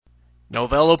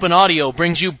Novell Open Audio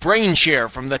brings you Brainshare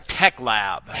from the Tech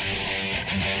Lab.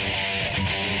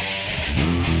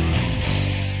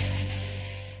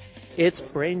 It's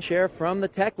Brainshare from the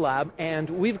Tech Lab, and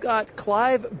we've got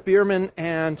Clive Bearman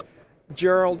and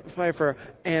Gerald Pfeifer,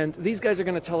 and these guys are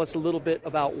going to tell us a little bit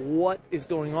about what is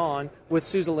going on with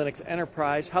SUSE Linux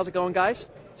Enterprise. How's it going,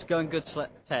 guys? It's going good,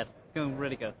 Ted. Going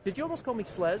really good. Did you almost call me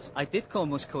Slez? I did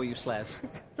almost call you Slez.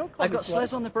 Don't call me Slez. I got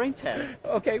Slez on the brain, Ted.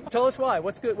 Okay, tell us why.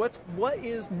 What's good? What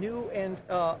is new and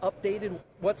updated?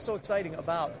 What's so exciting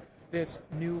about this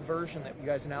new version that you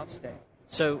guys announced today?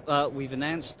 So we've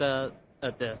announced at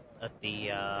the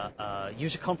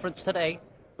user conference today.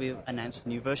 We've announced a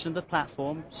new version of the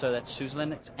platform. So that's SUSE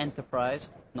Linux Enterprise,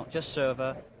 not just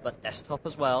server, but desktop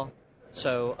as well.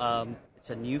 So it's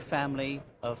a new family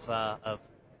of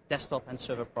desktop and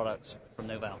server products from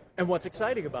Novell. And what's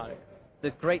exciting about it? The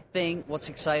great thing, what's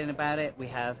exciting about it, we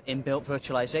have inbuilt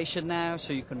virtualization now,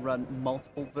 so you can run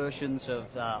multiple versions of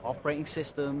operating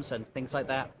systems and things like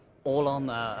that, all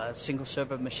on single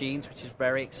server machines, which is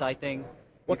very exciting.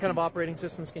 What kind of operating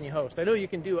systems can you host? I know you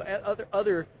can do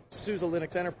other SUSE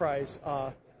Linux Enterprise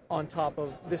on top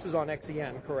of, this is on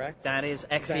XEN, correct? That is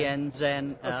XEN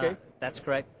Zen. Okay. That's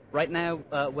correct. Right now,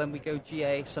 when we go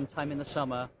GA sometime in the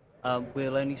summer,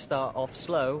 we'll only start off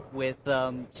slow with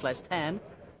SLES 10,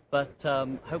 but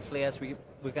hopefully as we're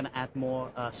going to add more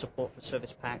support for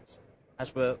service packs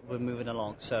as we're moving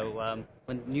along. So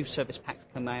when new service packs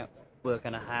come out, we're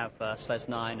going to have SLES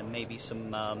 9 and maybe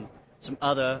some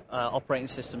other operating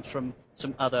systems from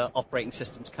some other operating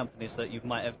systems companies that you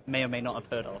may or may not have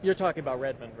heard of. You're talking about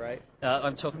Redmond, right?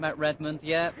 I'm talking about Redmond,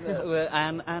 yeah,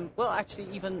 and well,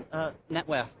 actually even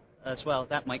NetWare as well.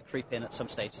 That might creep in at some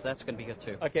stage, so that's going to be good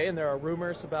too. Okay, and there are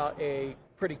rumors about a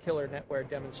pretty killer NetWare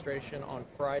demonstration on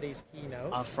Friday's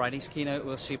keynote. On Friday's keynote,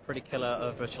 we'll see a pretty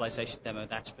killer virtualization demo,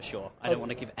 that's for sure. I don't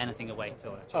want to give anything away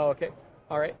to it. Oh, okay.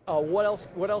 All right. What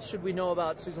else should we know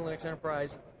about SUSE Linux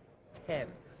Enterprise 10?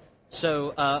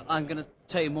 So I'm going to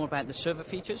tell you more about the server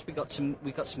features. We got some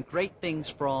great things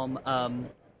from.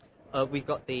 We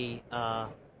got the.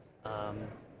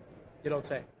 You don't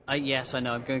say. Yes, I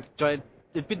know. I'm going to try.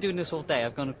 I've been doing this all day.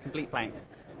 I've gone a complete blank.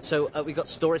 So we got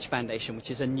Storage Foundation,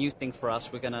 which is a new thing for us.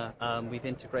 We've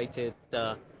integrated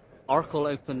Oracle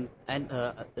Open and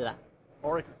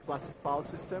Oracle Clustered File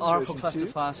System. Oracle Clustered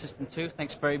File System 2.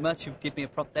 Thanks very much. You've given me a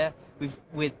prop there.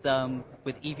 With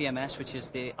EVMS, which is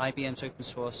the IBM's open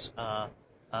source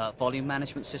volume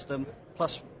management system,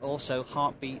 plus also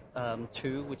Heartbeat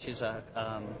 2, which is a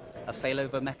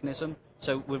failover mechanism.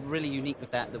 So we're really unique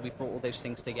with that we brought all those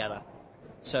things together.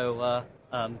 So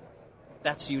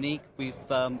that's unique. We've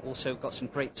also got some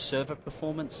great server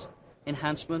performance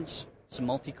enhancements, some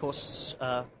multi-core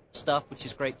stuff, which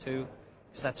is great too,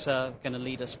 because that's going to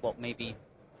lead us,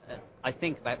 I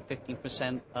think about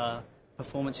 15%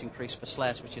 performance increase for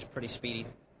SLES, which is pretty speedy,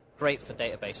 great for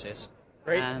databases.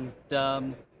 Great. And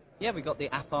we got the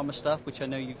AppArmor stuff, which I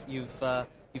know you've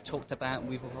talked about, and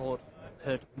we've all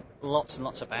heard lots and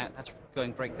lots about. That's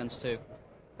going great guns too.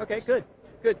 Okay, good.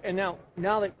 And now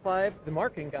that Clive, the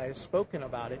marketing guy, has spoken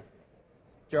about it,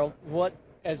 Gerald,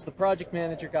 as the project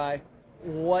manager guy,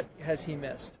 what has he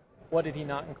missed? What did he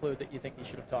not include that you think he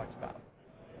should have talked about?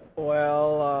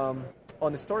 Well,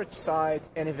 on the storage side,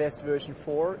 NFS version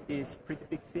 4 is a pretty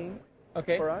big thing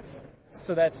for us.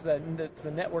 So that's the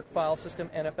network file system,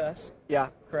 NFS? Yeah.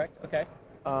 Correct? Okay.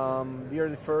 We are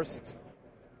the first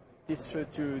distro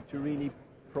to really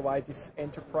provide this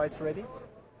enterprise ready.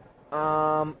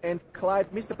 And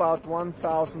Clive missed about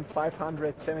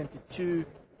 1,572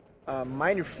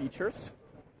 minor features.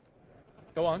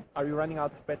 Go on. Are you running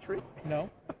out of battery? No.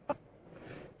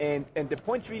 And the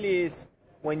point really is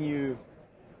when you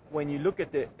look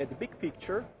at the big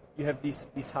picture, you have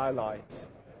these highlights.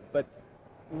 But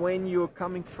when you're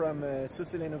coming from a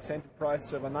SUSE Linux Enterprise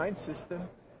Server 9 system,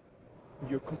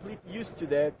 you're completely used to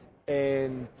that,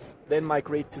 and then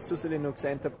migrate to SUSE Linux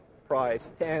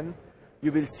Enterprise 10,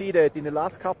 you will see that in the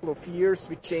last couple of years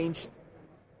we changed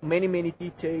many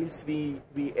details. We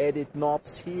added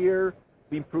knobs here,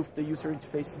 we improved the user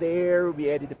interface there,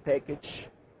 we added a package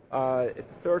at the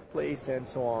third place, and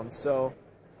so on. So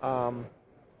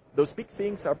those big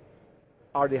things are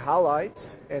the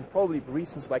highlights and probably the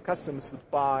reasons why customers would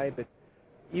buy. But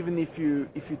even if you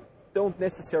don't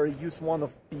necessarily use one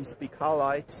of these big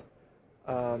highlights,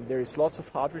 there is lots of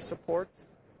hardware support.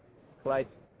 Clive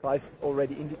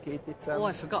already indicated some. Oh,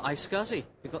 I forgot iSCSI.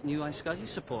 We've got new iSCSI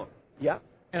support. Yeah.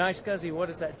 And iSCSI, what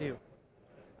does that do?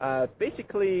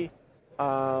 Basically,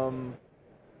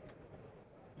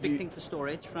 big thing for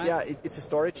storage, right? Yeah, it's a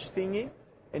storage thingy,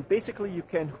 and basically you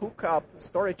can hook up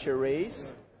storage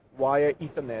arrays via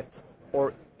Ethernet.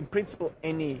 or in principle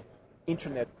any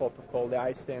internet protocol. The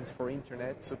I stands for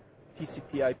internet, so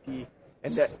TCP/IP,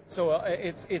 and that. So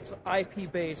it's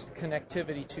IP-based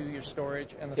connectivity to your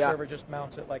storage, and the server just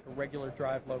mounts it like a regular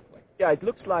drive locally. Yeah, it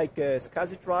looks like a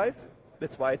SCSI drive.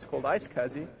 That's why it's called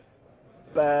iSCSI.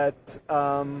 But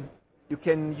you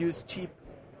can use cheap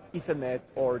Ethernet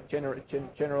or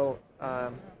general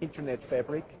internet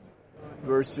fabric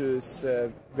versus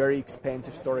very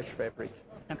expensive storage fabric.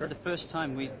 And for the first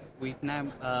time, we've now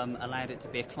allowed it to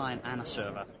be a client and a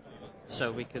server,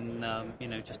 so we can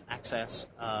just access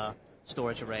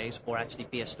storage arrays or actually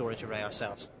be a storage array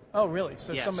ourselves. Oh, really?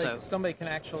 So somebody can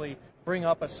actually bring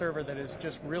up a server that is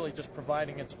just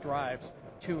providing its drives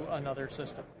to another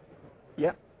system.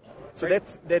 Yeah. So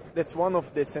that's one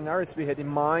of the scenarios we had in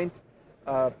mind.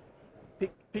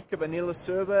 Pick a vanilla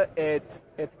server, add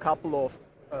a couple of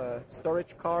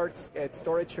storage cards, add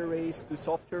storage arrays to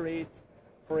software RAID,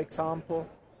 for example,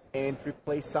 and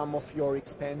replace some of your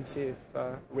expensive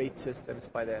RAID systems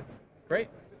by that. Great.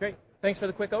 Thanks for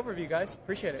the quick overview, guys.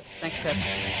 Appreciate it. Thanks, Ted.